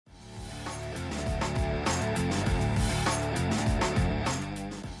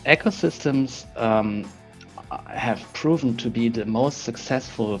ecosystems have proven to be the most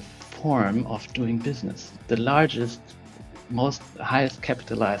successful form of doing business. The largest, most highest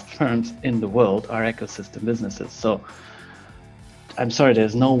capitalized firms in the world are ecosystem businesses. So I'm sorry,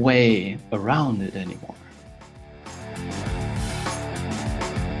 there's no way around it anymore.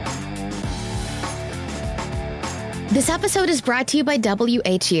 This episode is brought to you by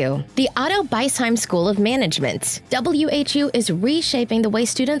WHU, the Otto Beisheim School of Management. WHU is reshaping the way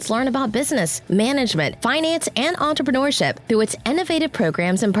students learn about business, management, finance, and entrepreneurship through its innovative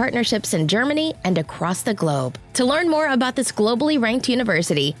programs and partnerships in Germany and across the globe. To learn more about this globally ranked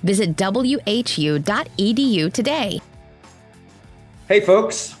university, visit whu.edu today. Hey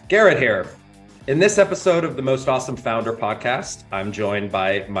folks, Garrett here. In this episode of the Most Awesome Founder podcast, I'm joined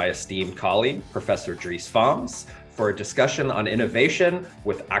by my esteemed colleague, Professor Dries Foms, for a discussion on innovation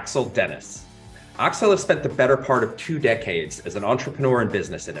with Axel Deniz. Axel has spent the better part of 2 decades as an entrepreneur and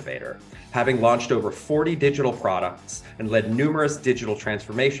business innovator, having launched over 40 digital products and led numerous digital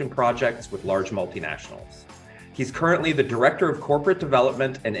transformation projects with large multinationals. He's currently the Director of Corporate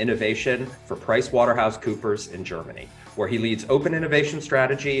Development and Innovation for PricewaterhouseCoopers in Germany, where he leads open innovation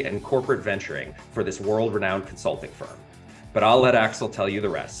strategy and corporate venturing for this world-renowned consulting firm. But I'll let Axel tell you the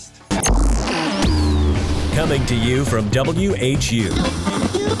rest. Coming to you from WHU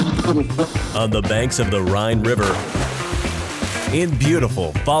on the banks of the Rhine River in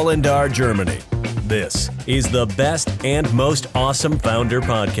beautiful Vallendar, Germany. This is the best and most awesome founder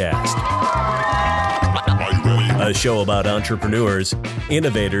podcast. A show about entrepreneurs,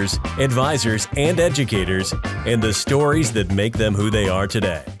 innovators, advisors, and educators, and the stories that make them who they are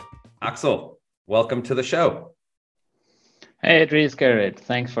today. Axel, welcome to the show. Hey, Dries, Garrett.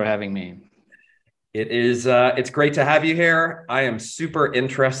 Thanks for having me. It's great to have you here. I am super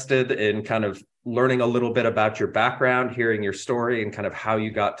interested in kind of learning a little bit about your background, hearing your story, and kind of how you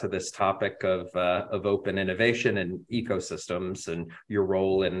got to this topic of open innovation and ecosystems, and your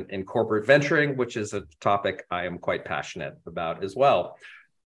role in corporate venturing, which is a topic I am quite passionate about as well.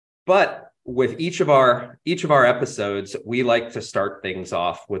 But with each of our episodes, we like to start things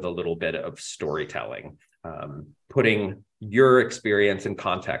off with a little bit of storytelling, putting your experience in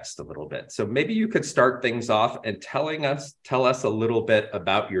context a little bit. So maybe you could start things off and tell us a little bit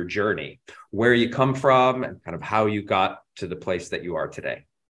about your journey, where you come from, and kind of how you got to the place that you are today.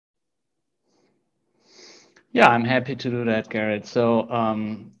 Yeah, I'm happy to do that, Garrett. So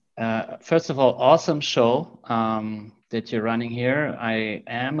first of all, awesome show that you're running here. I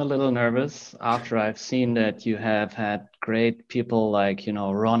am a little nervous after I've seen that you have had great people like,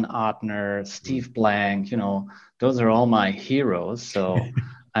 Ron Artner, Steve Blank, those are all my heroes. So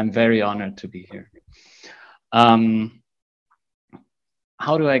I'm very honored to be here. How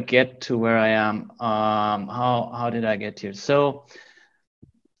do I get to where I am? How did I get here? So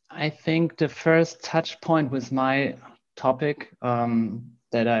I think the first touch point with my topic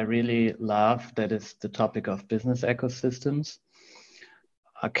that I really love, that is the topic of business ecosystems,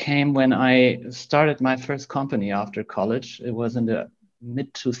 came when I started my first company after college. It was in the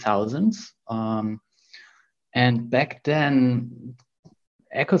mid 2000s. And back then,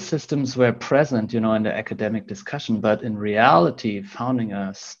 ecosystems were present, in the academic discussion, but in reality, founding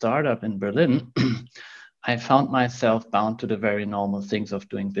a startup in Berlin, I found myself bound to the very normal things of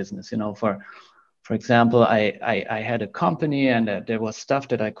doing business. For example, I had a company and there was stuff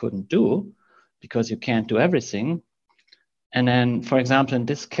that I couldn't do because you can't do everything. And then, for example, in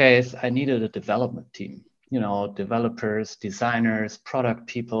this case, I needed a development team. Developers, designers, product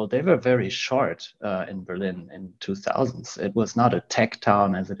people, they were very short in Berlin in 2000s. It was not a tech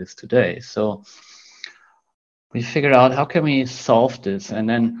town as it is today. So we figured out, how can we solve this? And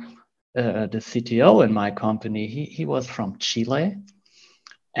then the CTO in my company, he was from Chile.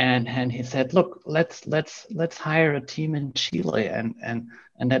 And he said, look, let's hire a team in Chile. And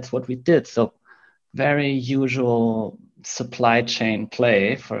that's what we did. So very usual supply chain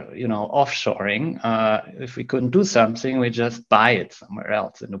play for, offshoring. If we couldn't do something, we just buy it somewhere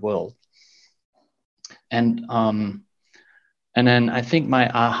else in the world. And then I think my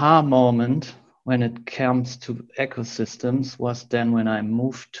aha moment when it comes to ecosystems was then when I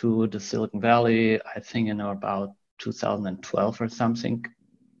moved to the Silicon Valley, I think in about 2012 or something.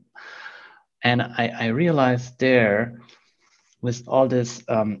 And I realized there, with all this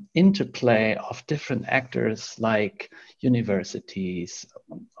interplay of different actors like universities,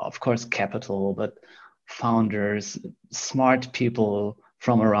 of course, capital, but founders, smart people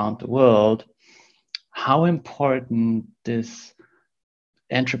from around the world, how important this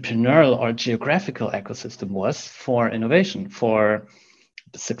entrepreneurial or geographical ecosystem was for innovation, for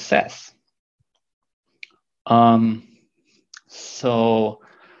success. So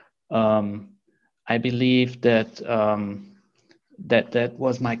I believe that that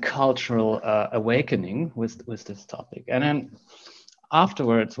was my cultural awakening with this topic. And then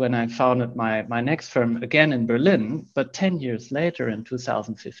afterwards, when I founded my next firm again in Berlin, but 10 years later in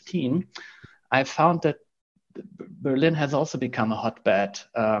 2015, I found that Berlin has also become a hotbed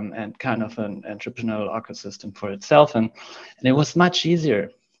and kind of an entrepreneurial ecosystem for itself. And it was much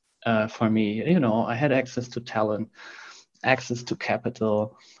easier for me. You know, I had access to talent, access to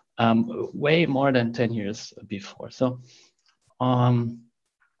capital, way more than 10 years before. So I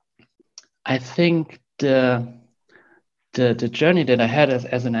think the journey that I had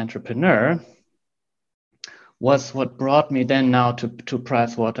as an entrepreneur was what brought me then now to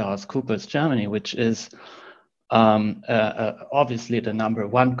PricewaterhouseCoopers Germany, which is obviously the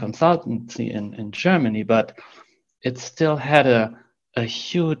 #1 consultancy in Germany, but it still had a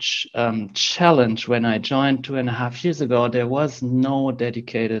huge challenge when I joined 2.5 years ago. There was no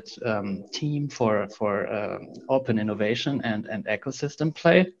dedicated team for open innovation and ecosystem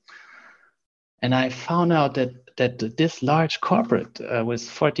play. And I found out that this large corporate with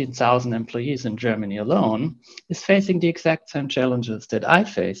 14,000 employees in Germany alone is facing the exact same challenges that I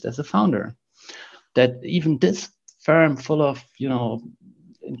faced as a founder. That even this firm full of, you know,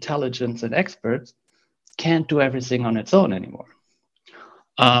 intelligence and experts can't do everything on its own anymore.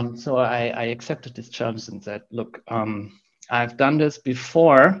 So I accepted this challenge and said, look, I've done this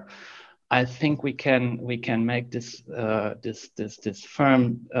before. I think we can make this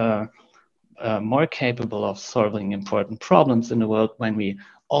firm more capable of solving important problems in the world when we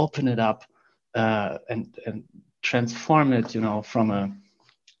open it up and transform it, you know, from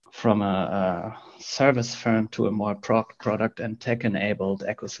a service firm to a more product and tech-enabled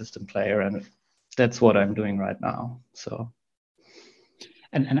ecosystem player, and that's what I'm doing right now. So,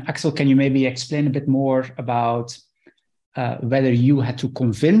 and Axel, can you maybe explain a bit more about whether you had to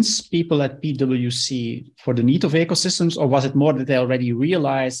convince people at PwC for the need of ecosystems, or was it more that they already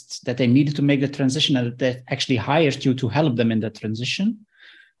realized that they needed to make the transition and that they actually hired you to help them in that transition?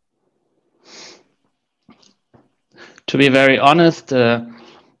 To be very honest,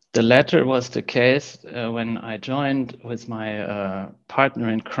 the latter was the case when I joined with my partner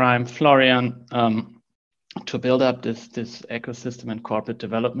in crime, Florian, to build up this ecosystem and corporate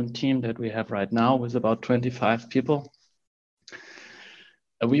development team that we have right now with about 25 people.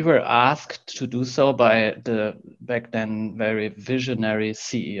 We were asked to do so by the back then very visionary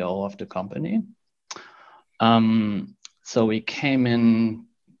CEO of the company. So we came in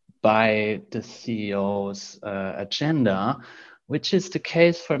by the CEO's agenda, which is the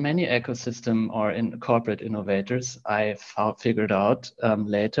case for many ecosystem or in corporate innovators. I figured out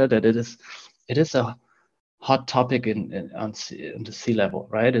later that it is a hot topic in the C-level,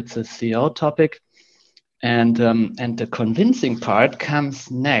 right? It's a CEO topic. And the convincing part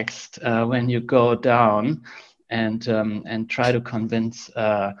comes next when you go down and try to convince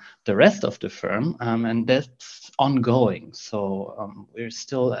the rest of the firm, and that's ongoing. So we're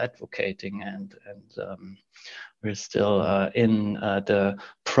still advocating and we're still in the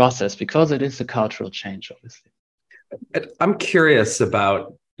process because it is a cultural change, obviously. I'm curious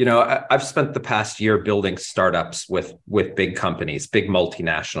about, you know, I've spent the past year building startups with big companies, big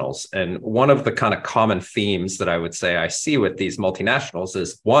multinationals. And one of the kind of common themes that I would say I see with these multinationals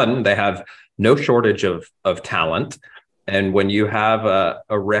is, one, they have no shortage of talent. And when you have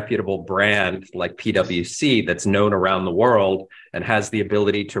a reputable brand like PwC that's known around the world and has the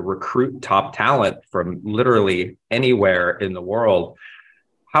ability to recruit top talent from literally anywhere in the world,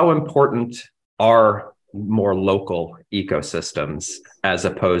 how important are more local ecosystems as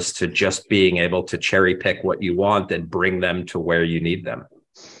opposed to just being able to cherry pick what you want and bring them to where you need them?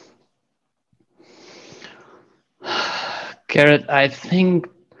 Garrett, I think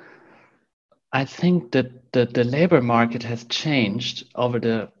that the labor market has changed over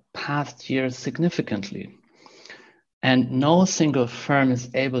the past years significantly. And no single firm is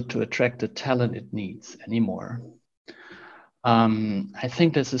able to attract the talent it needs anymore. I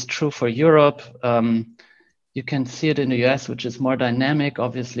think this is true for Europe. You can see it in the US, which is more dynamic,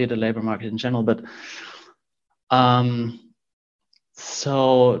 obviously the labor market in general. But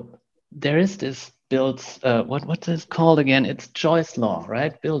so there is this what's this called again? It's Joy's Law,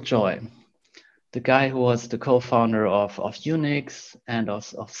 right? Bill Joy, the guy who was the co-founder of Unix and of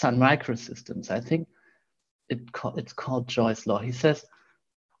Sun Microsystems. I think it's called Joy's Law. He says,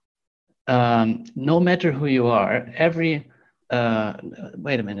 no matter who you are, wait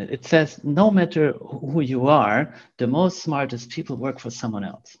a minute. It says, no matter who you are, the most smartest people work for someone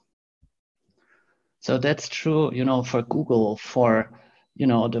else. So that's true, you know, for Google, for, you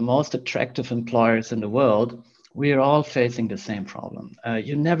know, the most attractive employers in the world. we are all facing the same problem.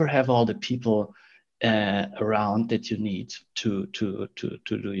 You never have all the people around that you need to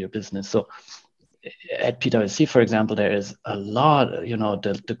do your business. So at PwC, for example, there is a lot, you know,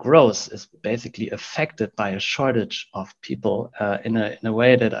 the growth is basically affected by a shortage of people in a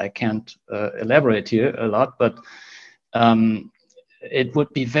way that I can't elaborate here a lot, but it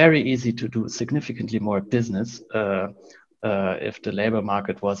would be very easy to do significantly more business if the labor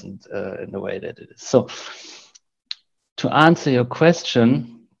market wasn't in the way that it is. So to answer your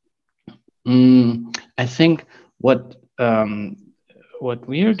question, I think what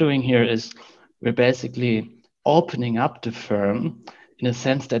we are doing here is we're basically opening up the firm in a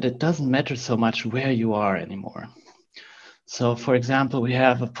sense that it doesn't matter so much where you are anymore. So, for example, we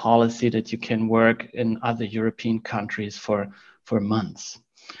have a policy that you can work in other European countries for months.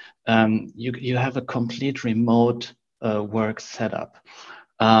 You have a complete remote work setup.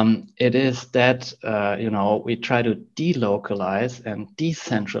 It is that, you know, we try to delocalize and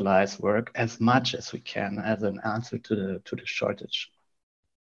decentralize work as much as we can as an answer to the shortage.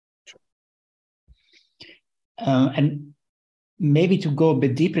 And maybe to go a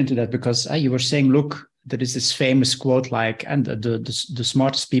bit deeper into that, because you were saying, look, there is this famous quote like, and the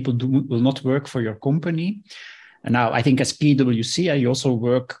smartest people will not work for your company. And now I think as PwC, you also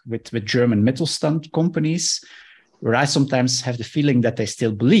work with German Mittelstand companies, where I sometimes have the feeling that they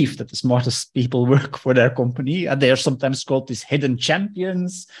still believe that the smartest people work for their company. And they are sometimes called these hidden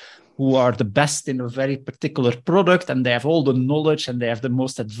champions who are the best in a very particular product, and they have all the knowledge and they have the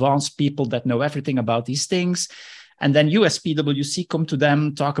most advanced people that know everything about these things. And then you as PwC come to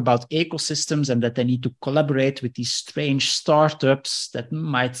them, talk about ecosystems and that they need to collaborate with these strange startups that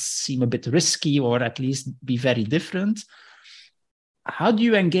might seem a bit risky or at least be very different. How do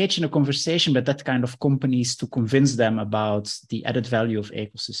you engage in a conversation with that kind of companies to convince them about the added value of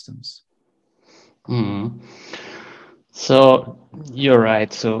ecosystems? So you're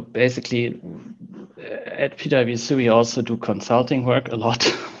right. So basically at PwC, we also do consulting work a lot.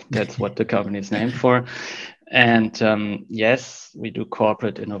 That's what the company is named for. And yes, we do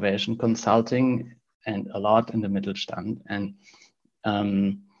corporate innovation consulting and a lot in the Mittelstand.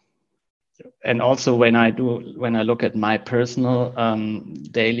 And also when I look at my personal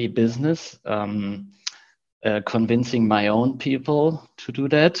daily business, convincing my own people to do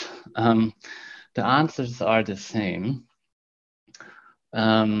that, the answers are the same.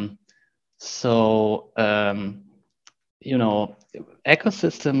 You know,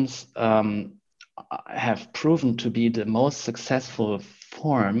 ecosystems have proven to be the most successful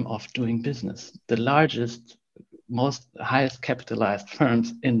form of doing business. The largest, highest capitalized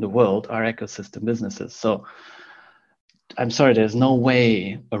firms in the world are ecosystem businesses. So I'm sorry, there's no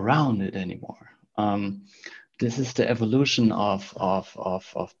way around it anymore. This is the evolution of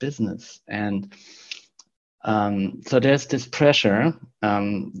business. And so there's this pressure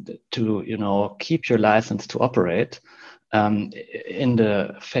to, you know, keep your license to operate in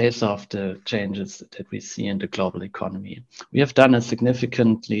the face of the changes that we see in the global economy. We have done a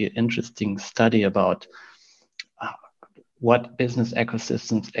significantly interesting study about what business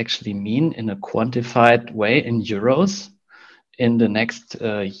ecosystems actually mean in a quantified way in euros in the next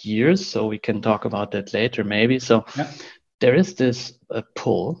years. So we can talk about that later, maybe. So yeah. There is this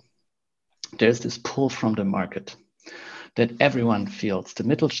pull. There's this pull from the market that everyone feels. The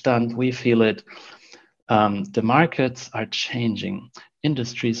Mittelstand, we feel it. The markets are changing.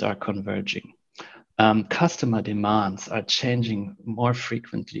 Industries are converging. Customer demands are changing more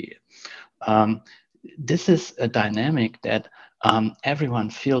frequently. This is a dynamic that everyone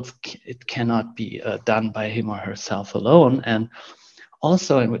feels it cannot be done by him or herself alone. And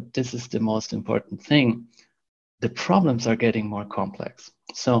also, and this is the most important thing, the problems are getting more complex.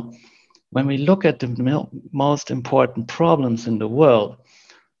 So when we look at the most important problems in the world,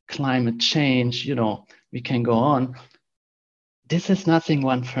 climate change, you know, we can go on. This is nothing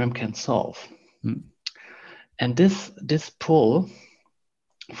one firm can solve. And this pull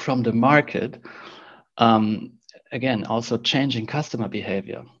from the market, again, also changing customer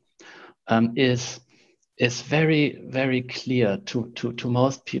behavior, is very, very clear to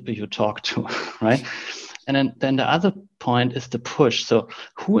most people you talk to, right? And then the other point is the push. So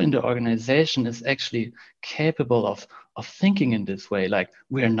who in the organization is actually capable of thinking in this way? Like,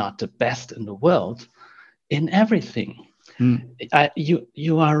 we're not the best in the world in everything.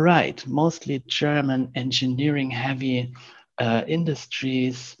 You are right. Mostly German engineering heavy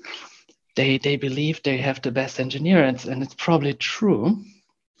industries, they believe they have the best engineers, and it's probably true,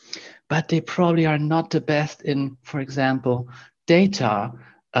 but they probably are not the best in, for example, data,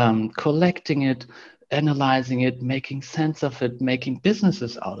 collecting it, analyzing it, making sense of it, making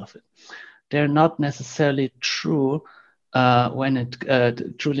businesses out of it. they're not necessarily true when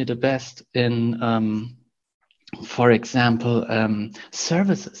it truly the best in, for example,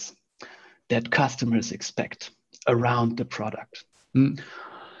 services that customers expect around the product.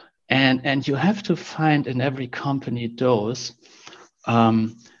 And you have to find in every company those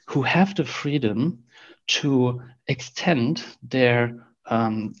who have the freedom to extend their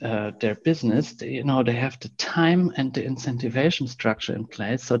business. They have the time and the incentivation structure in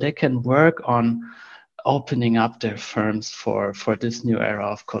place, so they can work on opening up their firms for this new era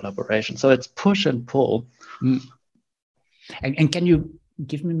of collaboration. So it's push and pull. And can you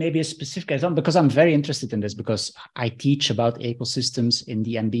give me maybe a specific example? Because I'm very interested in this, because I teach about ecosystems in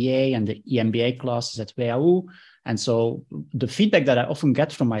the MBA and the EMBA classes at WHU. And so the feedback that I often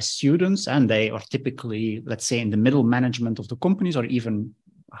get from my students, and they are typically, let's say, in the middle management of the companies or even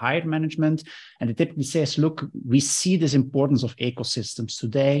higher management, and they typically says, look, we see this importance of ecosystems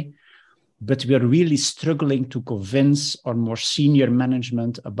today, but we are really struggling to convince our more senior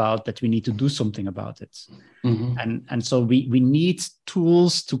management about that we need to do something about it. And so we need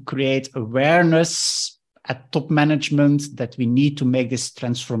tools to create awareness at top management that we need to make this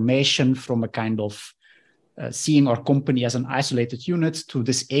transformation from a kind of seeing our company as an isolated unit to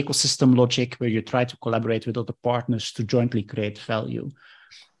this ecosystem logic where you try to collaborate with other partners to jointly create value.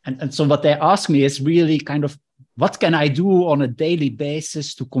 And so what they ask me is really kind of, what can I do on a daily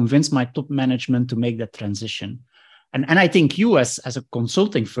basis to convince my top management to make that transition? And I think you as a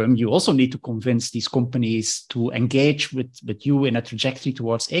consulting firm, you also need to convince these companies to engage with you in a trajectory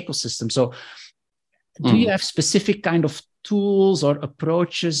towards ecosystem. So do you have specific kind of tools or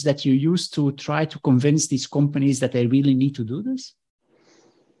approaches that you use to try to convince these companies that they really need to do this?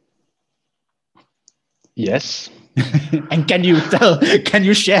 Yes. And can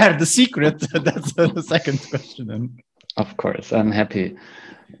you share the secret? That's the second question then. Of course, I'm happy.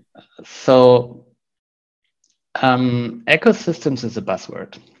 So ecosystems is a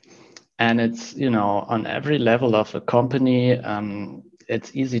buzzword, and it's, on every level of a company,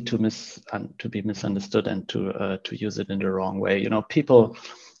 it's easy to be misunderstood and to use it in the wrong way. People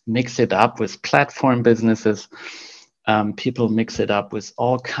mix it up with platform businesses. People mix it up with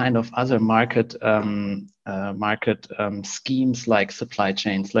all kind of other market schemes like supply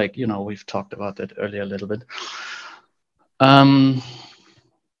chains, like, we've talked about that earlier a little bit.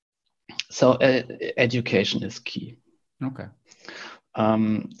 So education is key. Okay.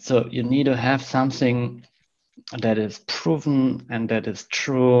 So you need to have something that is proven and that is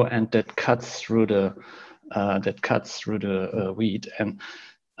true and that cuts through the weed. And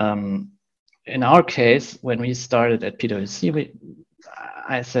in our case, when we started at PwC,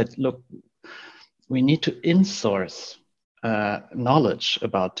 I said, look, we need to insource knowledge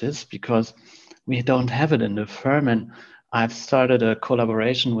about this because we don't have it in the firm. And I've started a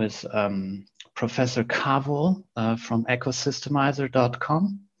collaboration with Professor Kavol from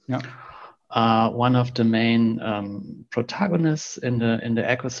ecosystemizer.com. Yeah. One of the main protagonists in the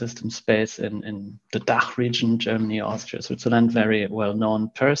ecosystem space in the DACH region, Germany, Austria, Switzerland, very well-known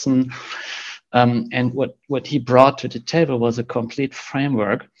person. And what he brought to the table was a complete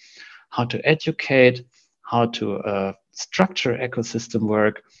framework, how to educate, how to structure ecosystem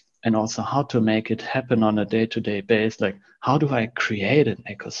work, and also how to make it happen on a day-to-day basis. Like, how do I create an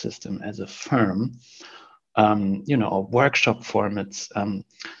ecosystem as a firm? Workshop formats.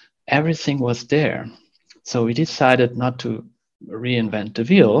 Everything was there. So we decided not to reinvent the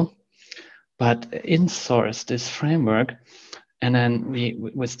wheel, but insource this framework. And then we,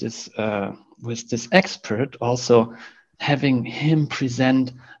 with this expert, also having him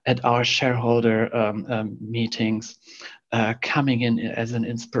present at our shareholder meetings, coming in as an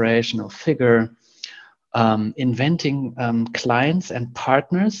inspirational figure, inventing clients and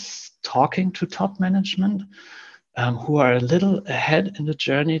partners, talking to top management who are a little ahead in the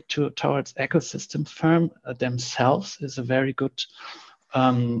journey towards ecosystem firm themselves is a very good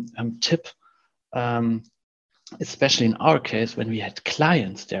tip. Especially in our case, when we had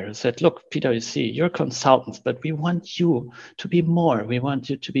clients there who said, look, PwC, you're consultants, but we want you to be more. We want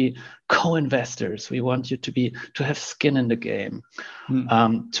you to be co-investors. We want you to have skin in the game,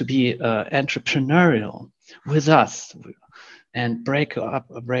 to be entrepreneurial with us and break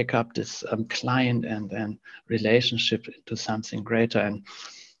up this client and relationship into something greater.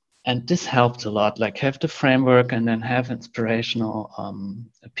 And this helped a lot, like have the framework and then have inspirational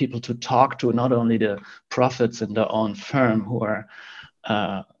people to talk to, not only the prophets in their own firm who are,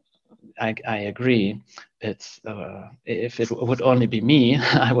 I agree, it's if it would only be me,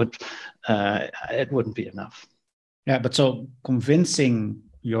 it wouldn't be enough. Yeah, but so convincing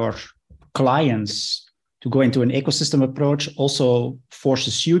your clients to go into an ecosystem approach also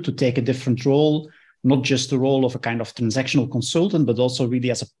forces you to take a different role, not just the role of a kind of transactional consultant, but also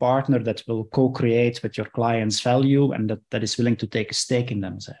really as a partner that will co-create with your client's value and that is willing to take a stake in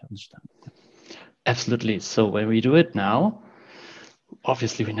them, as I understand. Absolutely. So when we do it now,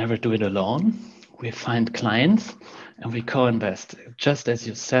 obviously we never do it alone. We find clients and we co-invest, just as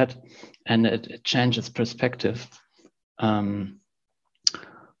you said, and it changes perspective.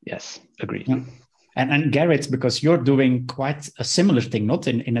 Yes, agreed. Yeah. And Garrett, because you're doing quite a similar thing, not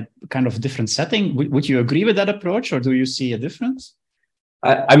in a kind of different setting, would you agree with that approach, or do you see a difference?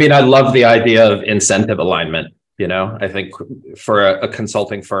 I mean, I love the idea of incentive alignment. You know, I think for a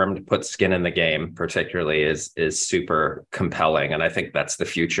consulting firm to put skin in the game, particularly, is super compelling, and I think that's the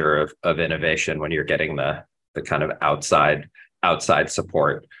future of innovation when you're getting the kind of outside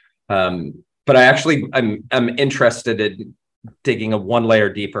support. But I'm interested in digging one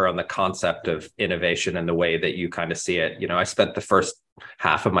layer deeper on the concept of innovation and the way that you kind of see it. You know, I spent the first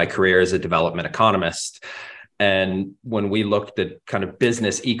half of my career as a development economist. And when we looked at kind of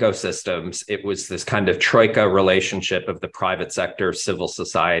business ecosystems, it was this kind of troika relationship of the private sector, civil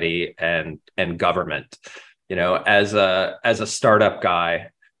society, and government. You know, as a startup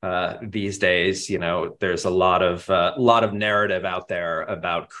guy these days, you know, there's a lot of narrative out there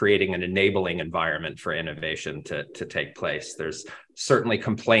about creating an enabling environment for innovation to take place. There's certainly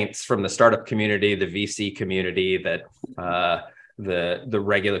complaints from the startup community, the VC community, that the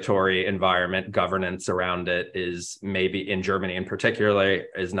regulatory environment, governance around it is maybe in Germany in particular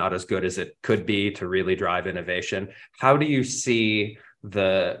is not as good as it could be to really drive innovation. How do you see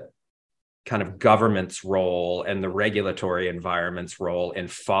the kind of government's role and the regulatory environment's role in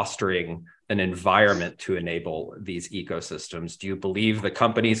fostering an environment to enable these ecosystems? Do you believe the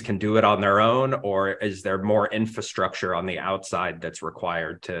companies can do it on their own, or is there more infrastructure on the outside that's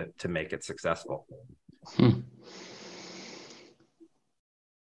required to make it successful?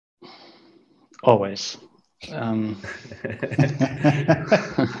 Always.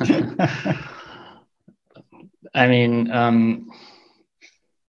 I mean,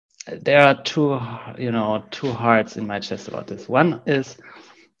 there are two hearts in my chest about this. One is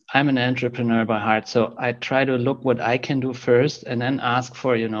I'm an entrepreneur by heart, so I try to look what I can do first and then ask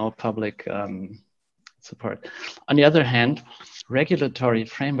for, public support. On the other hand, regulatory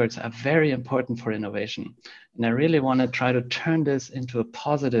frameworks are very important for innovation. And I really want to try to turn this into a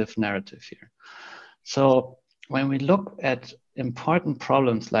positive narrative here. So when we look at important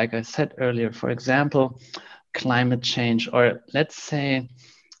problems, like I said earlier, for example, climate change, or let's say,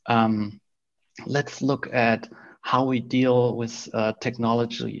 let's look at how we deal with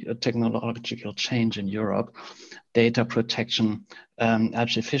technological change in Europe, data protection,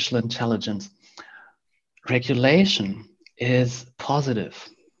 artificial intelligence. Regulation is positive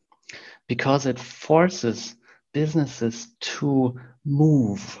because it forces businesses to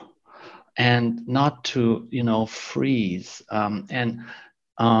move and not to, freeze.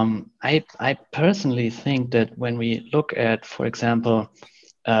 I personally think that when we look at, for example,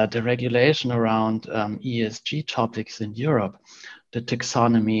 the regulation around ESG topics in Europe, the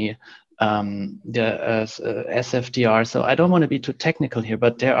taxonomy, the SFDR. So I don't want to be too technical here,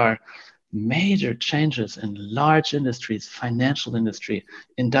 but there are major changes in large industries, financial industry,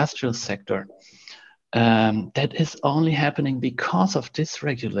 industrial sector, that is only happening because of this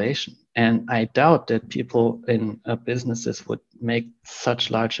regulation. And I doubt that people in businesses would make such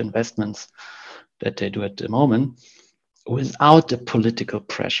large investments that they do at the moment without the political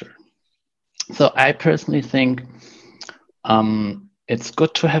pressure. So I personally think it's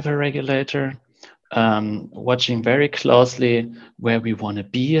good to have a regulator watching very closely where we want to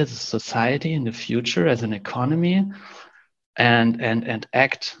be as a society in the future, as an economy, and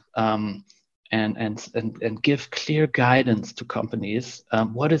act and give clear guidance to companies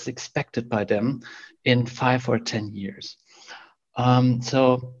what is expected by them in 5 or 10 years. On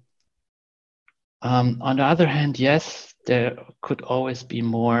the other hand, yes, there could always be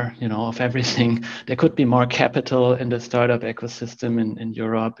more, of everything. There could be more capital in the startup ecosystem in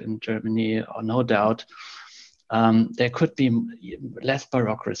Europe, in Germany, or no doubt. There could be less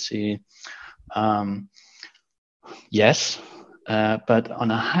bureaucracy. Yes, but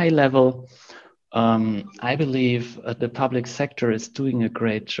on a high level, I believe the public sector is doing a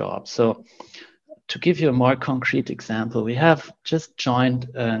great job. So to give you a more concrete example, we have just joined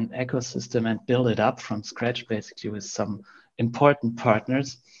an ecosystem and built it up from scratch, basically, with some important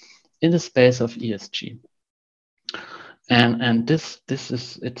partners in the space of ESG. And this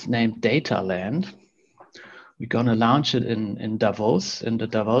is, it's named Data Land. We're going to launch it in Davos, in the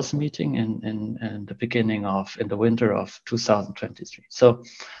Davos meeting in the winter of 2023. So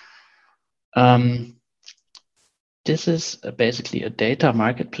This is basically a data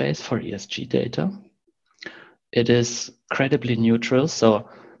marketplace for ESG data. It is credibly neutral. So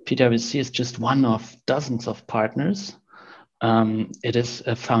PwC is just one of dozens of partners. It is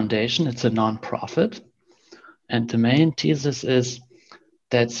a foundation, it's a nonprofit. And the main thesis is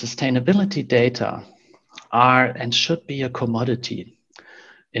that sustainability data are and should be a commodity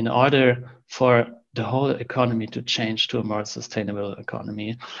in order for the whole economy to change to a more sustainable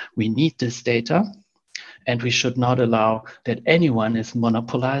economy. We need this data, and we should not allow that anyone is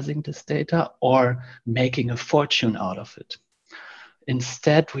monopolizing this data or making a fortune out of it.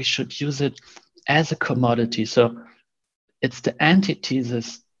 Instead, we should use it as a commodity. So it's the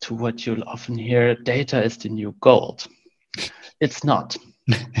antithesis to what you'll often hear, data is the new gold. It's not,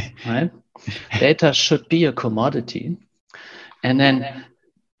 right? Data should be a commodity. And then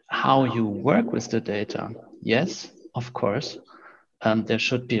how you work with the data, yes, of course, there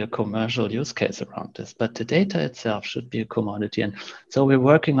should be a commercial use case around this, but the data itself should be a commodity. And so we're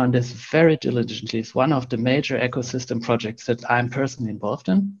working on this very diligently. It's one of the major ecosystem projects that I'm personally involved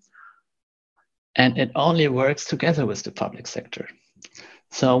in. And it only works together with the public sector.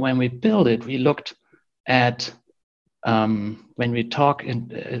 So when we build it, we looked at, when we talk in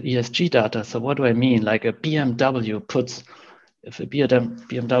ESG data, so what do I mean? Like a BMW puts, if a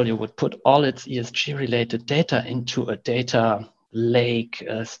BMW would put all its ESG related data into a data lake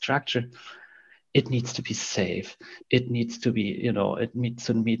structure, it needs to be safe. It needs to be, it needs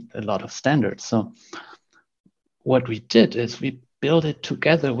to meet a lot of standards. So what we did is we built it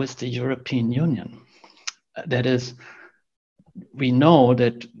together with the European Union. That is, we know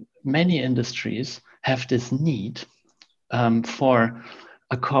that many industries have this need for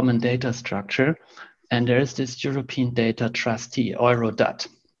a common data structure. And there is this European Data Trustee, Eurodat.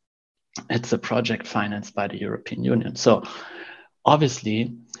 It's a project financed by the European Union. So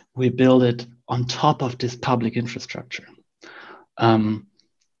obviously, we build it on top of this public infrastructure.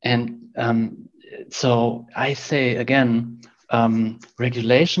 So I say again,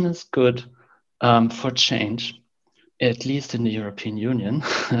 regulation is good for change, at least in the European Union.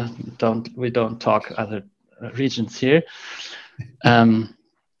 We don't talk other regions here.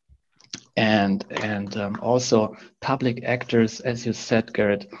 And also public actors, as you said,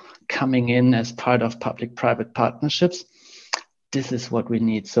 Gerrit, coming in as part of public-private partnerships. This is what we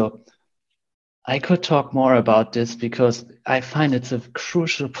need. So I could talk more about this because I find it's a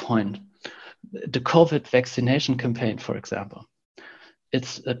crucial point. The COVID vaccination campaign, for example,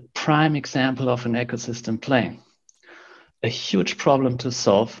 it's a prime example of an ecosystem play. A huge problem to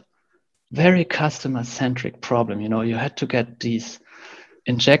solve, very customer-centric problem. You had to get these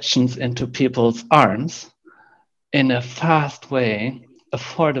injections into people's arms in a fast way,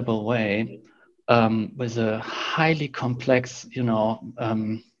 affordable way, with a highly complex,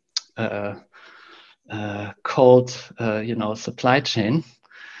 cold, supply chain,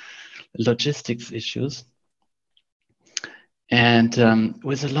 logistics issues, and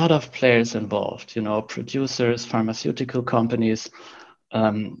with a lot of players involved, producers, pharmaceutical companies,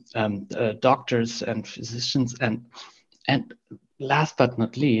 doctors and physicians, and last but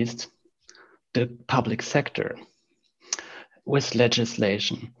not least, the public sector with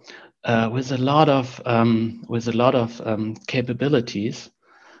legislation, with a lot of capabilities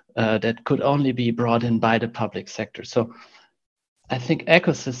that could only be brought in by the public sector. So I think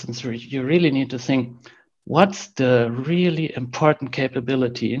ecosystems, you really need to think, what's the really important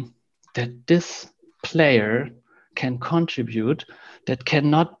capability that this player can contribute that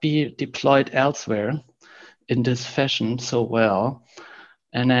cannot be deployed elsewhere in this fashion so well,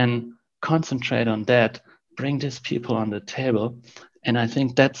 and then concentrate on that, bring these people on the table. And I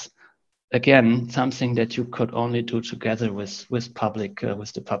think that's, again, something that you could only do together with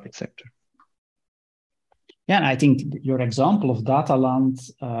the public sector. Yeah, I think your example of Dataland,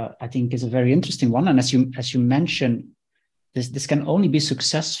 I think, is a very interesting one. And as you mentioned, this can only be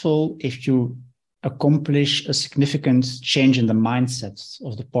successful if you accomplish a significant change in the mindsets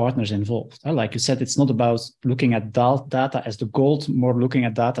of the partners involved. Like you said, it's not about looking at data as the gold, more looking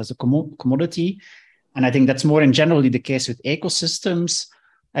at data as a commodity. And I think that's more in generally the case with ecosystems.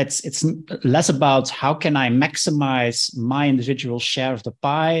 It's less about how can I maximize my individual share of the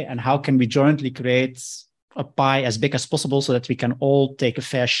pie and how can we jointly create a pie as big as possible so that we can all take a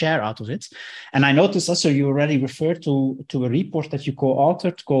fair share out of it. And I noticed also you already referred to a report that you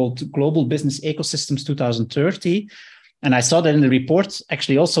co-authored called Global Business Ecosystems 2030. And I saw that in the report,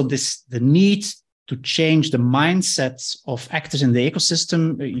 actually also the need to change the mindsets of actors in the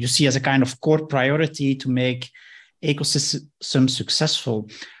ecosystem, you see as a kind of core priority to make ecosystems successful.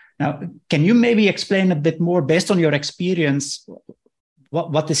 Now, can you maybe explain a bit more based on your experience?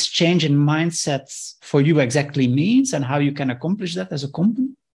 what this change in mindsets for you exactly means and how you can accomplish that as a company?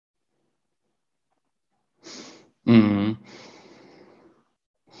 Mm.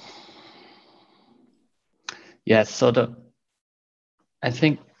 Yes, so I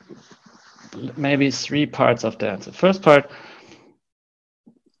think maybe three parts of the answer. First part,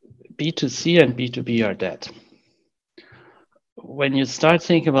 B2C and B2B are dead. When you start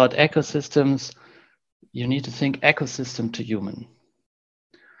thinking about ecosystems, you need to think ecosystem to human.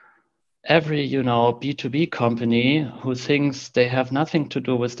 Every, B2B company who thinks they have nothing to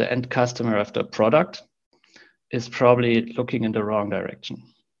do with the end customer of the product is probably looking in the wrong direction.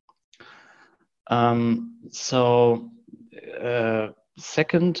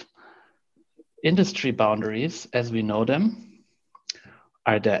 Second, industry boundaries, as we know them,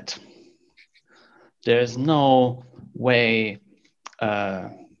 are dead. There is no way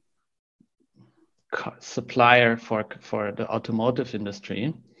supplier for the automotive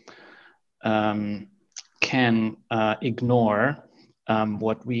industry can ignore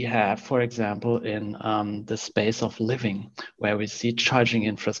what we have, for example, in the space of living, where we see charging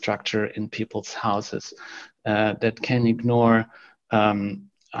infrastructure in people's houses, that can ignore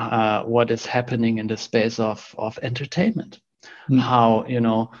what is happening in the space of entertainment. How,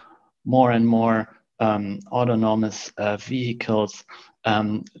 more and more autonomous vehicles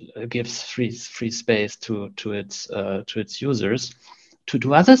gives free space to its users to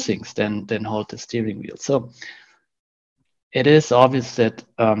do other things than hold the steering wheel. So it is obvious that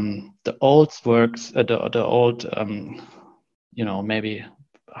the old works, the old, maybe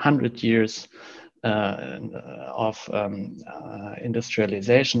 100 years of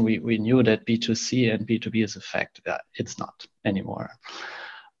industrialization, we knew that B2C and B2B is a fact. It's not anymore.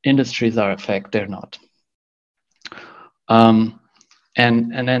 Industries are a fact, they're not. And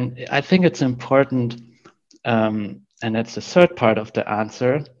then I think it's important, and that's the third part of the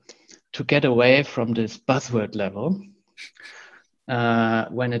answer, to get away from this buzzword level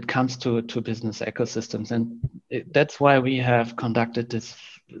when it comes to business ecosystems. And that's why we have conducted this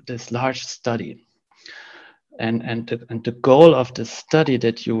large study. And the goal of the study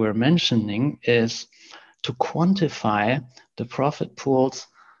that you were mentioning is to quantify the profit pools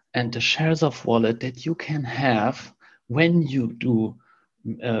and the shares of wallet that you can have when you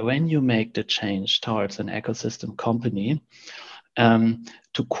make the change towards an ecosystem company,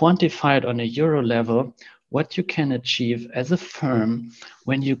 to quantify it on a euro level, what you can achieve as a firm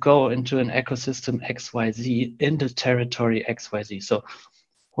when you go into an ecosystem XYZ in the territory XYZ. So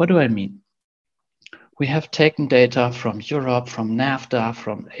what do I mean? We have taken data from Europe, from NAFTA,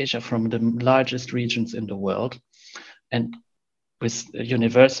 from Asia, from the largest regions in the world, and with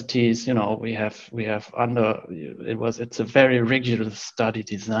universities, it's a very rigorous study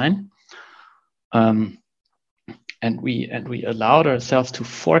design, and we allowed ourselves to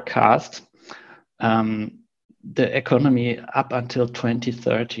forecast the economy up until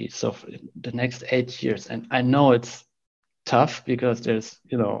 2030, so the next 8 years. And I know it's tough because there's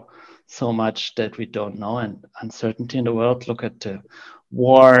so much that we don't know and uncertainty in the world. Look at the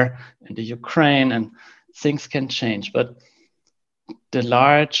war in the Ukraine, and things can change, but the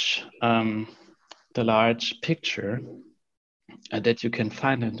large picture that you can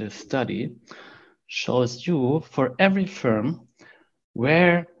find in this study shows you for every firm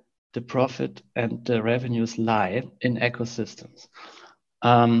where the profit and the revenues lie in ecosystems.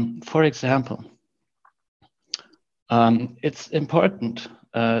 For example, it's important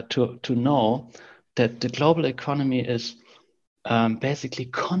to know that the global economy is basically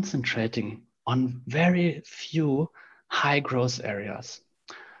concentrating on very few high growth areas.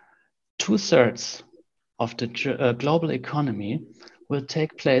 2/3 of the global economy will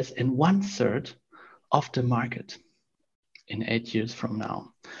take place in 1/3 of the market in 8 years from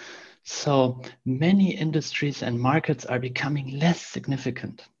now. So many industries and markets are becoming less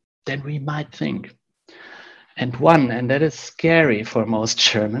significant than we might think. And that is scary for most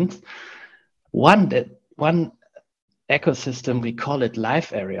Germans, one ecosystem, we call it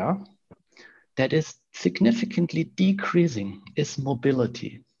life area, that is significantly decreasing is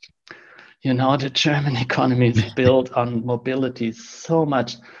mobility. The German economy is built on mobility so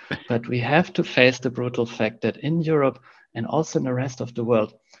much, but we have to face the brutal fact that in Europe and also in the rest of the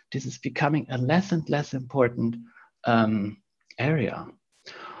world, this is becoming a less and less important area.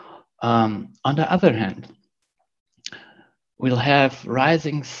 On the other hand, we'll have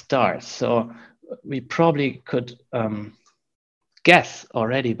rising stars. So we probably could guess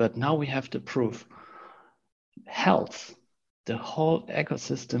already, but now we have to prove health. The whole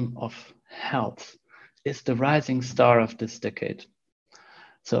ecosystem of health is the rising star of this decade.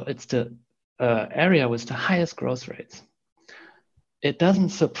 So it's the area with the highest growth rates. it doesn't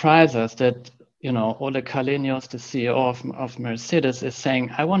surprise us that, Ole Kalenius, the CEO of Mercedes, is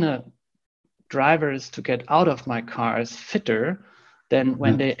saying, I want drivers to get out of my cars fitter than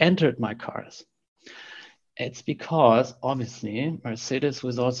when they entered my cars. It's because, obviously, Mercedes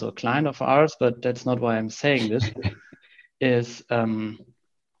was also a client of ours, but that's not why I'm saying this, is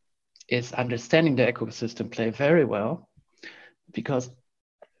understanding the ecosystem play very well, because,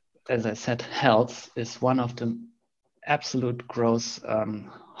 as I said, health is one of the absolute growth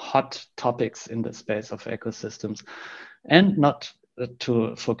hot topics in the space of ecosystems, and not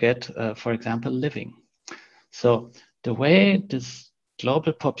to forget, for example, living. So the way this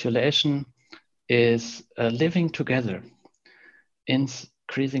global population is living together,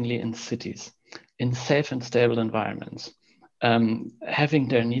 increasingly in cities, in safe and stable environments, having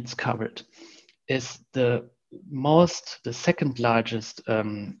their needs covered, is the second largest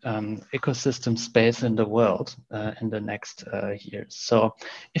ecosystem space in the world in the next years. So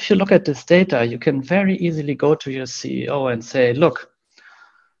if you look at this data, you can very easily go to your CEO and say, look,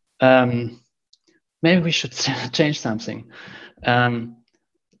 maybe we should change something.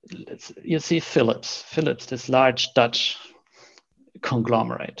 You see Philips, this large Dutch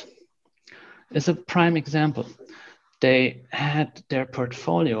conglomerate, is a prime example. They had their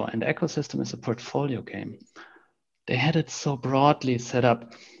portfolio, and ecosystem is a portfolio game. They had it so broadly set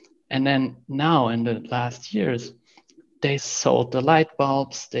up. And then now in the last years, they sold the light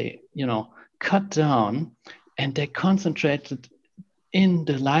bulbs, they, cut down, and they concentrated in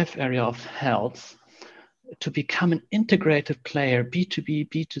the life area of health to become an integrated player, B2B,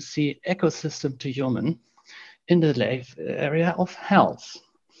 B2C, ecosystem to human in the life area of health.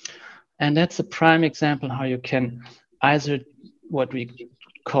 And that's a prime example how you can either what we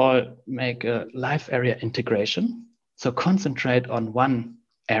make a life area integration, so concentrate on one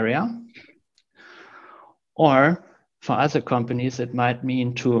area, or for other companies, it might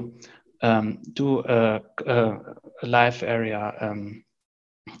mean to do a life area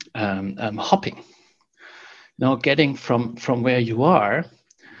hopping. Now getting from where you are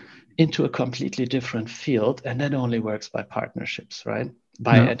into a completely different field, and that only works by partnerships, right?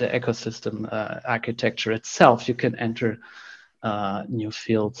 By the ecosystem architecture itself, you can enter new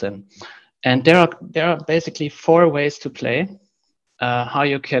fields, and there are basically 4 ways to play. How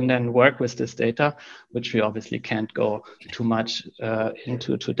you can then work with this data, which we obviously can't go too much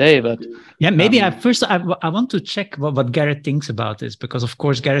into today, but maybe I want to check what Garrett thinks about this, because of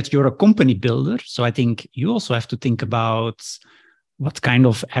course, Garrett, you're a company builder, so I think you also have to think about what kind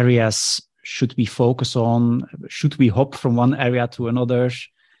of areas should we focus on? Should we hop from one area to another?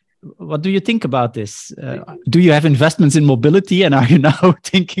 What do you think about this? Do you have investments in mobility, and are you now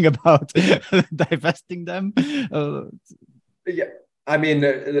thinking about divesting them? Yeah. I mean,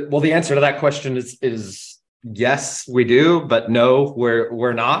 well, the answer to that question is yes, we do, but no,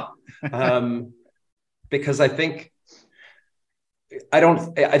 we're not, because I think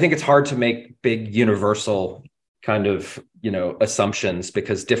it's hard to make big universal kind of assumptions,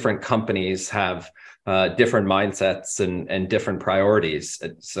 because different companies have different mindsets and different priorities.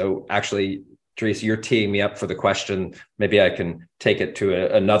 So actually, Dries, you're teeing me up for the question. Maybe I can take it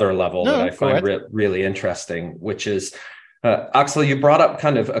to another level that I find really interesting, which is. Axel, you brought up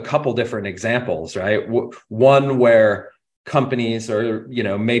kind of a couple different examples, right? One where companies are,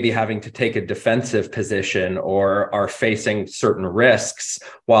 maybe having to take a defensive position or are facing certain risks,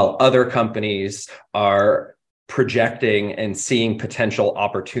 while other companies are projecting and seeing potential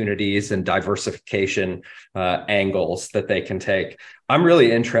opportunities and diversification angles that they can take. I'm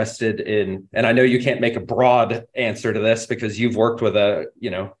really interested in, and I know you can't make a broad answer to this because you've worked with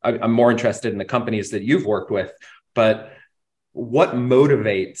I'm more interested in the companies that you've worked with, but what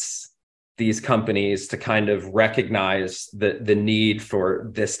motivates these companies to kind of recognize the need for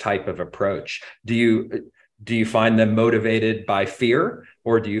this type of approach? Do you find them motivated by fear,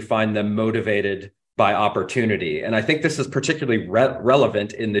 or do you find them motivated by opportunity? And I think this is particularly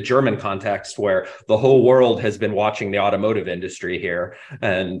relevant in the German context, where the whole world has been watching the automotive industry here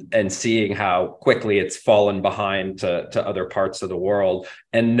and seeing how quickly it's fallen behind to other parts of the world.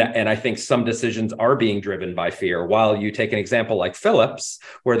 And I think some decisions are being driven by fear. While you take an example like Philips,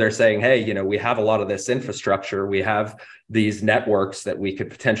 where they're saying, hey, we have a lot of this infrastructure, we have these networks that we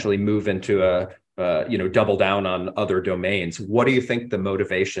could potentially move into double down on other domains. What do you think the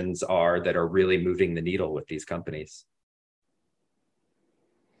motivations are that are really moving the needle with these companies?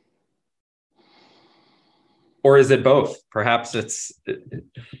 Or is it both? Perhaps it's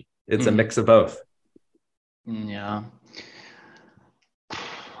a mix of both. Yeah.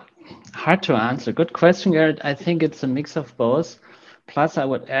 Hard to answer. Good question, Garrett. I think it's a mix of both. Plus, I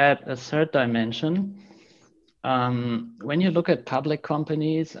would add a third dimension. When you look at public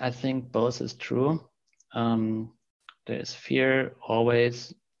companies, I think both is true. There's fear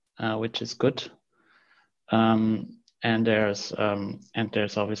always, which is good. And there's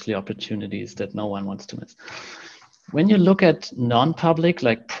obviously opportunities that no one wants to miss. When you look at non-public,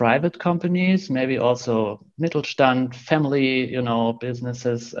 like private companies, maybe also Mittelstand, family,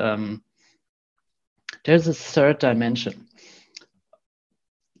 businesses, there's a third dimension.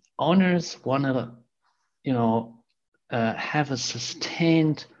 Owners want to, have a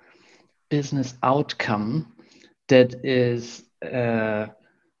sustained business outcome that is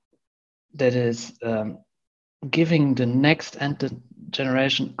giving the next and the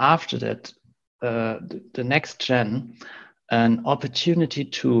generation after that, the next gen, an opportunity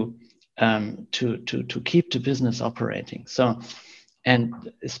to keep the business operating. So,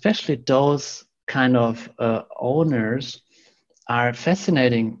 and especially those kind of owners are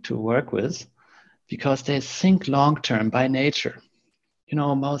fascinating to work with because they think long term by nature.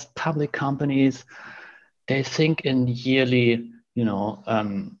 Most public companies, they think in yearly,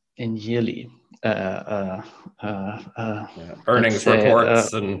 earnings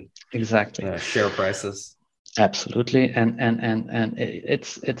reports and exactly share prices. Absolutely, and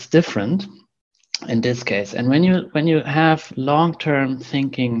it's different in this case. And when you have long-term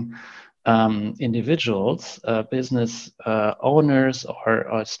thinking individuals, business owners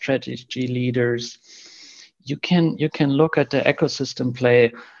or strategy leaders, you can look at the ecosystem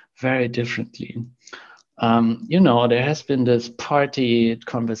play very differently. There has been this party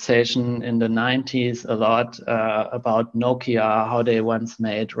conversation in the 90s a lot about Nokia, how they once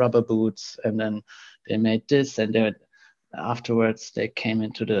made rubber boots, and then they made this, and afterwards they came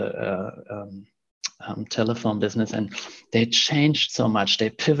into the telephone business, and they changed so much. They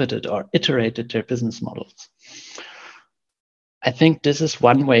pivoted or iterated their business models. I think this is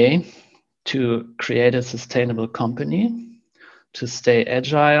one way to create a sustainable company, to stay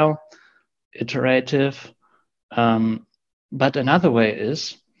agile, iterative. But another way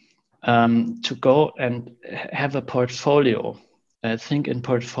is to go and have a portfolio, think in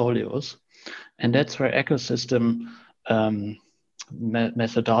portfolios. And that's where ecosystem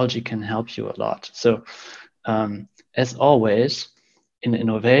methodology can help you a lot. So as always, in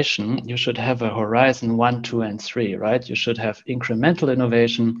innovation, you should have a horizon 1, 2, and 3, right? You should have incremental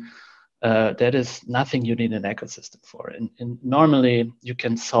innovation. That is nothing you need an ecosystem for. And normally you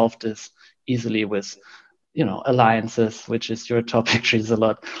can solve this easily with, alliances, which is your topic,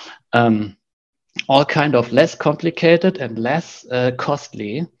 Gisela. All kind of less complicated and less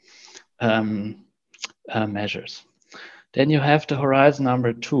costly measures. Then you have the horizon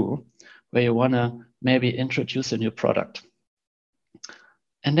number 2, where you want to maybe introduce a new product.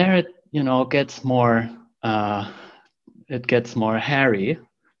 And there it, gets more hairy,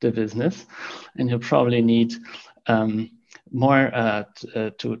 the business, and you probably need more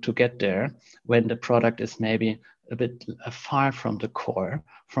to get there when the product is maybe a bit far from the core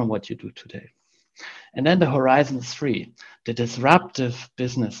from what you do today. And then the horizon 3, the disruptive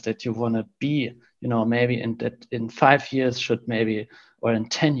business that you want to be, maybe in 5 years should maybe, or in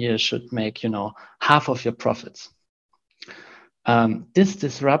 10 years should make, half of your profits. This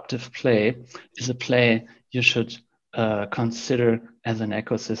disruptive play is a play you should consider as an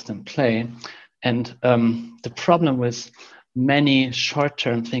ecosystem play. And the problem with many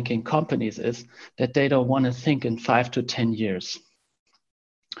short-term thinking companies is that they don't want to think in 5 to 10 years.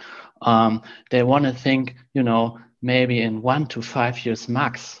 They want to think, maybe in 1 to 5 years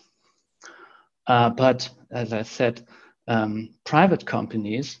max. But as I said, private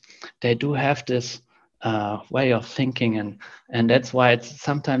companies, they do have this way of thinking, and that's why it's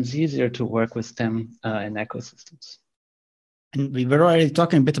sometimes easier to work with them in ecosystems. And we were already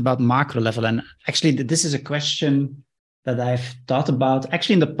talking a bit about macro level, and actually this is a question that I've thought about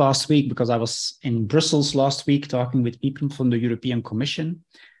actually in the past week, because I was in Brussels last week talking with people from the European Commission,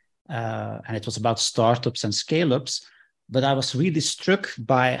 and it was about startups and scale-ups. But I was really struck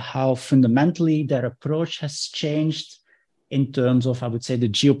by how fundamentally their approach has changed in terms of, I would say, the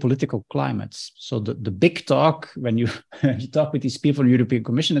geopolitical climates. So the big talk, when you talk with these people from the European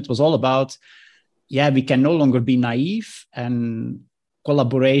Commission, it was all about, we can no longer be naive, and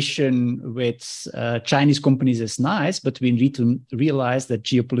collaboration with Chinese companies is nice, but we need to realize that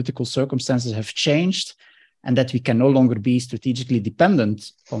geopolitical circumstances have changed and that we can no longer be strategically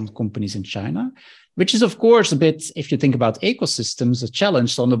dependent on companies in China, which is, of course, a bit, if you think about ecosystems, a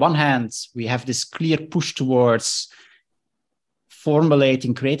challenge. So on the one hand, we have this clear push towards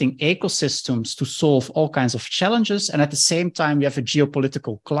formulating, creating ecosystems to solve all kinds of challenges. And at the same time, we have a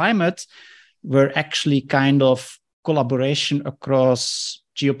geopolitical climate where actually kind of collaboration across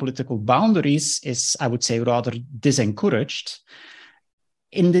geopolitical boundaries is, I would say, rather disencouraged.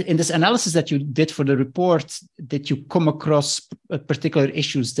 In this analysis that you did for the report, did you come across particular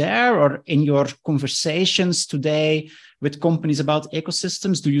issues there, or in your conversations today with companies about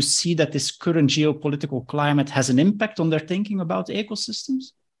ecosystems, do you see that this current geopolitical climate has an impact on their thinking about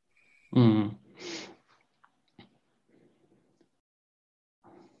ecosystems?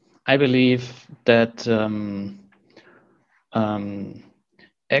 I believe that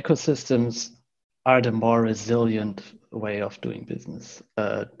ecosystems are the more resilient way of doing business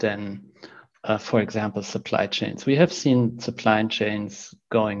than, for example, supply chains. We have seen supply chains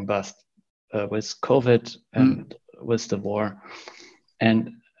going bust with COVID and with the war.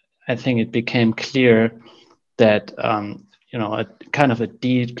 And I think it became clear that, a kind of a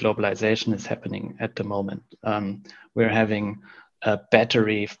de-globalization is happening at the moment. We're having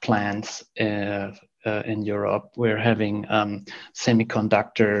battery plants in Europe. We're having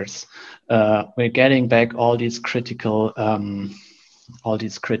semiconductors. We're getting back all these critical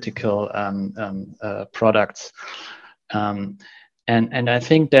products, and I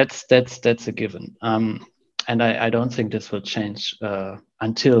think that's a given. And I don't think this will change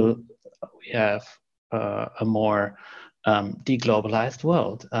until we have a more deglobalized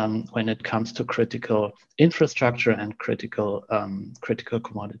world when it comes to critical infrastructure and critical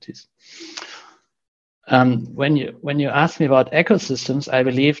commodities. When you ask me about ecosystems, I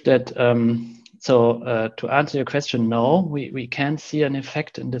believe that to answer your question, no, we can't see an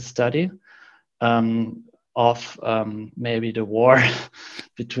effect in this study of maybe the war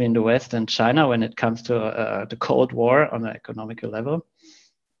between the West and China when it comes to the Cold War on an economical level.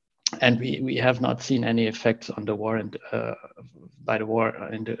 And we have not seen any effects on the war and by the war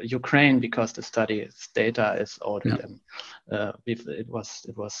in the Ukraine, because the study's data is older than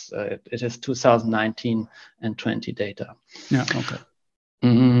it is 2019 and 20 data. Yeah. Okay.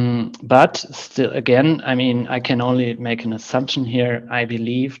 But still, again, I mean, I can only make an assumption here. I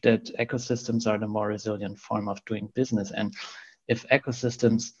believe that ecosystems are the more resilient form of doing business, and if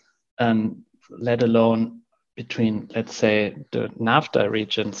ecosystems, let alone between, let's say, the NAFTA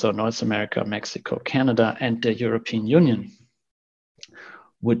region, so North America, Mexico, Canada, and the European Union,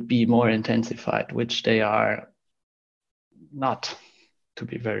 would be more intensified, which they are not, to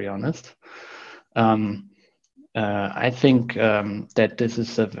be very honest. I think that this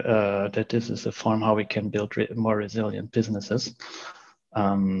is a form how we can build more resilient businesses,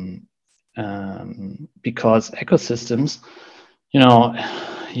 because ecosystems,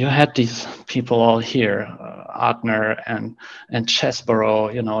 you had these people all here, Adner and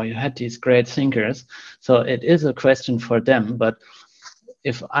Chesborough, you had these great thinkers. So it is a question for them. But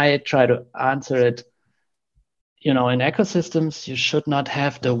if I try to answer it, in ecosystems, you should not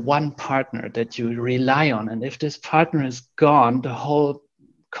have the one partner that you rely on. And if this partner is gone, the whole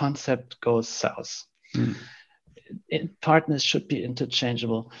concept goes south. Partners should be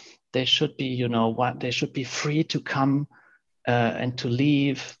interchangeable. They should be, they should be free to come and to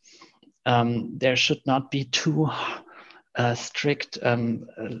leave. There should not be too strict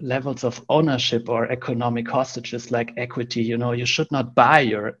levels of ownership or economic hostages like equity. You should not buy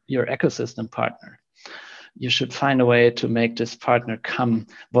your ecosystem partner. You should find a way to make this partner come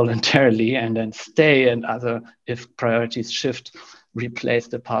voluntarily and then stay, and if priorities shift, replace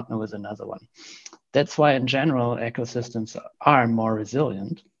the partner with another one. That's why in general ecosystems are more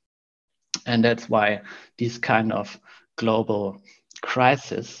resilient, and that's why these kind of global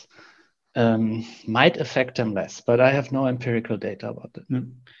crisis might affect them less, but I have no empirical data about it.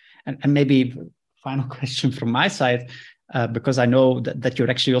 And maybe final question from my side, because I know that you're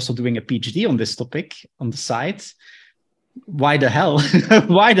actually also doing a PhD on this topic on the side. Why the hell?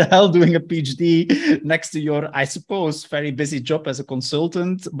 Why the hell doing a PhD next to your, I suppose, very busy job as a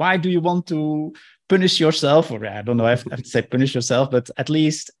consultant? Why do you want to punish yourself, or I don't know if I have to say punish yourself, but at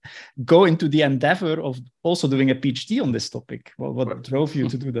least go into the endeavor of also doing a PhD on this topic? What drove you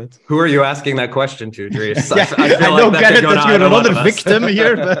to do that? Who are you asking that question to, Dries? Yeah, I don't get it that you're another victim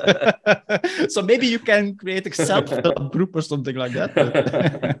here, but so maybe you can create a self-help group or something like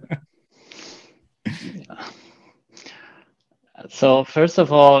that. So first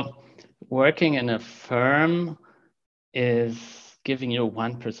of all, working in a firm is giving you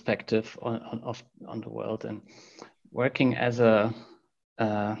one perspective on the world, and working as a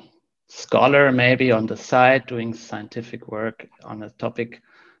scholar, maybe on the side, doing scientific work on a topic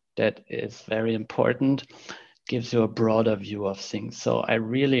that is very important, gives you a broader view of things. So I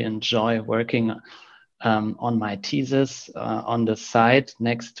really enjoy working on my thesis on the side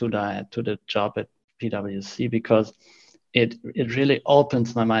next to the job at PwC, because it really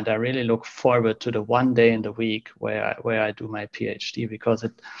opens my mind. I really look forward to the one day in the week where I do my PhD, because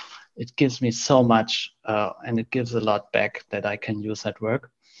it gives me so much, and it gives a lot back that I can use at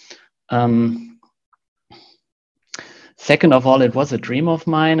work. Second of all, it was a dream of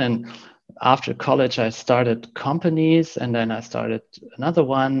mine, and after college I started companies, and then I started another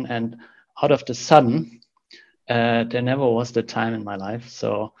one, and out of the sudden there never was the time in my life.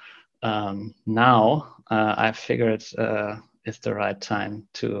 So now I figured it's the right time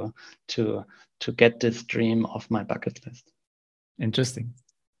to get this dream off my bucket list. Interesting.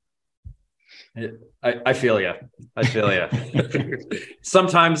 I feel you. I feel you.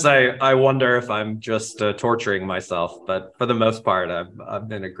 Sometimes I wonder if I'm just torturing myself, but for the most part, I'm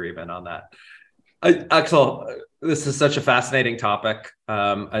in agreement on that. Axel, this is such a fascinating topic.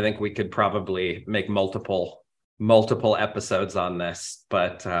 I think we could probably make multiple episodes on this,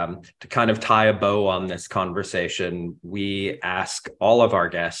 but to kind of tie a bow on this conversation, we ask all of our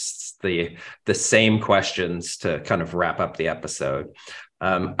guests the same questions to kind of wrap up the episode.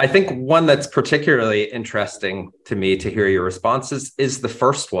 I think one that's particularly interesting to me to hear your responses is the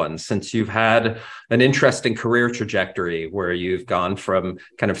first one, since you've had an interesting career trajectory where you've gone from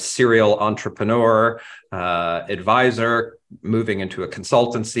kind of serial entrepreneur, advisor, moving into a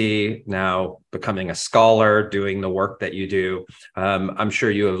consultancy, now becoming a scholar, doing the work that you do. I'm sure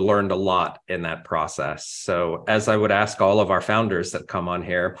you have learned a lot in that process. So as I would ask all of our founders that come on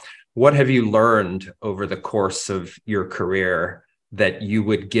here, what have you learned over the course of your career that you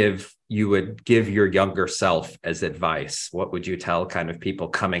would give your younger self as advice? What would you tell kind of people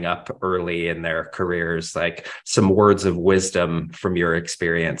coming up early in their careers, like some words of wisdom from your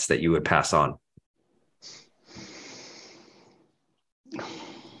experience that you would pass on?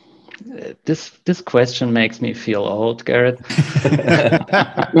 This question makes me feel old, Garrett.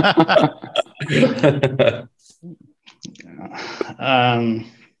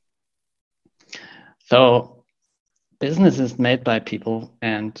 So business is made by people,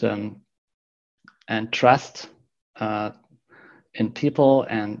 and trust in people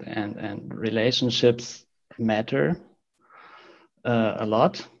and relationships matter a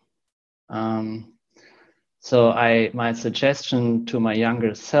lot. So my suggestion to my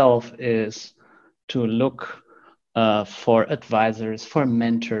younger self is to look for advisors, for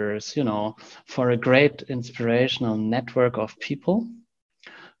mentors, for a great inspirational network of people,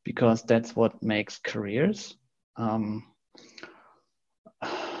 because that's what makes careers.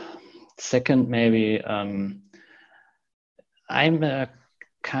 Second, maybe I'm a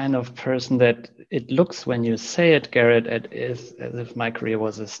kind of person that it looks, when you say it, Garrett, it is as if my career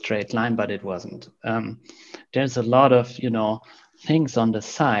was a straight line, but it wasn't. There's a lot of, things on the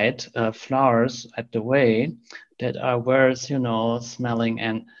side, flowers at the way that are worth, smelling.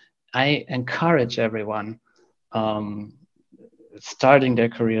 And I encourage everyone starting their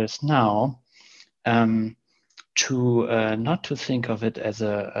careers now to not to think of it as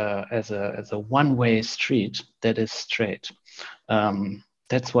a one-way street that is straight.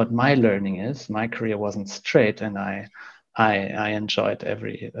 That's what my learning is. My career wasn't straight, and I enjoyed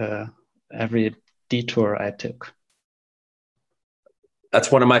every detour I took.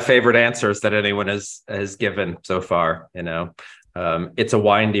 That's one of my favorite answers that anyone has given so far. It's a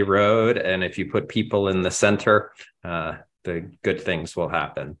windy road, and if you put people in the center, the good things will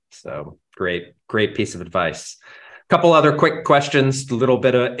happen. So great piece of advice. Couple other quick questions, a little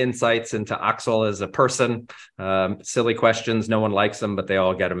bit of insights into Axel as a person. Silly questions, no one likes them, but they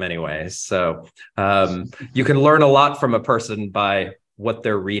all get them anyways. So you can learn a lot from a person by what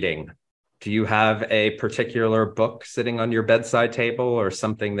they're reading. Do you have a particular book sitting on your bedside table, or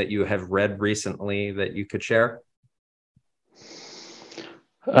something that you have read recently that you could share?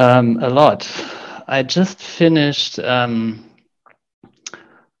 A lot. I just finished the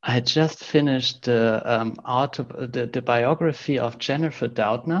biography of Jennifer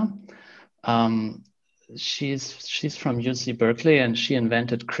Doudna. She's from UC Berkeley, and she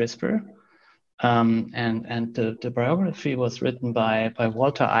invented CRISPR. And the biography was written by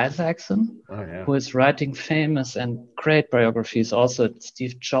Walter Isaacson, who is writing famous and great biographies. Also,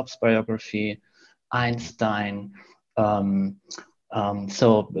 Steve Jobs' biography, Einstein. So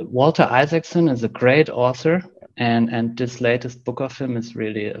Walter Isaacson is a great author. And this latest book of him is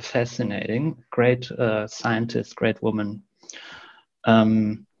really fascinating. Great scientist, great woman.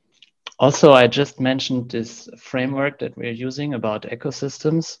 Also, I just mentioned this framework that we're using about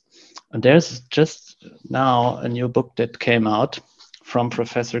ecosystems. And there's just now a new book that came out from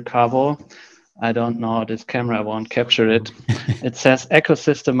Professor Cabo. I don't know, this camera won't capture it. It says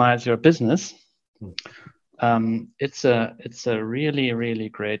Ecosystemize Your Business. It's a really, really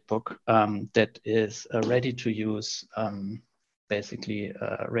great book that is ready to use, basically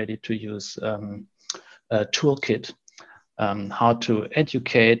ready to use toolkit, how to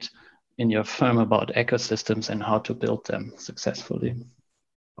educate in your firm about ecosystems and how to build them successfully.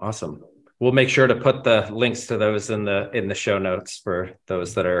 Awesome. We'll make sure to put the links to those in the show notes for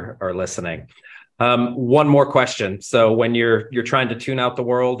those that are listening. One more question. So when you're trying to tune out the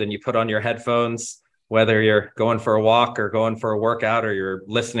world and you put on your headphones, whether you're going for a walk or going for a workout or you're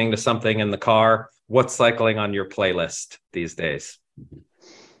listening to something in the car, what's cycling on your playlist these days?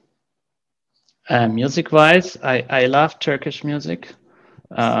 Music-wise, I love Turkish music.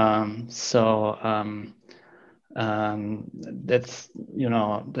 That's,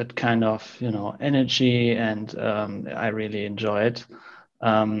 that kind of, energy, and I really enjoy it.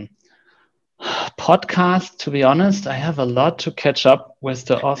 Podcast, to be honest, I have a lot to catch up with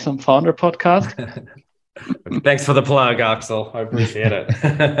the Awesome Founder podcast. Thanks for the plug, Axel. I appreciate it.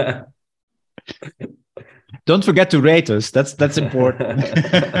 Don't forget to rate us. That's important.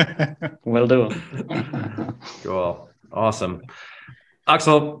 Will do. Cool. Awesome.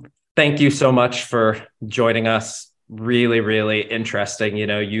 Axel, thank you so much for joining us. Really, really interesting.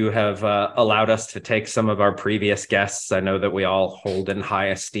 You have allowed us to take some of our previous guests. I know that we all hold in high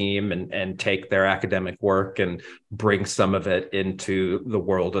esteem and take their academic work and bring some of it into the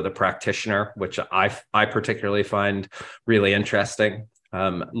world of the practitioner, which I particularly find really interesting.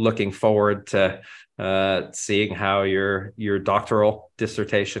 Looking forward to seeing how your doctoral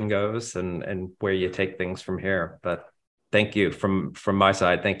dissertation goes and where you take things from here. But thank you from my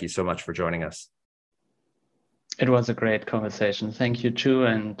side. Thank you so much for joining us. It was a great conversation. Thank you too.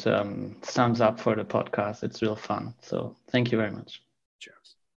 And thumbs up for the podcast. It's real fun. So thank you very much.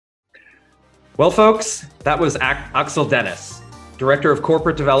 Cheers. Well, folks, that was Axel Deniz, Director of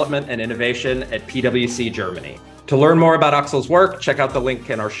Corporate Development and Innovation at PwC Germany. To learn more about Axel's work, check out the link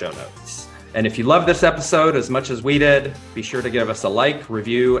in our show notes. And if you love this episode as much as we did, be sure to give us a like,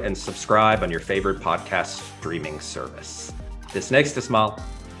 review, and subscribe on your favorite podcast streaming service. Bis nächstes Mal.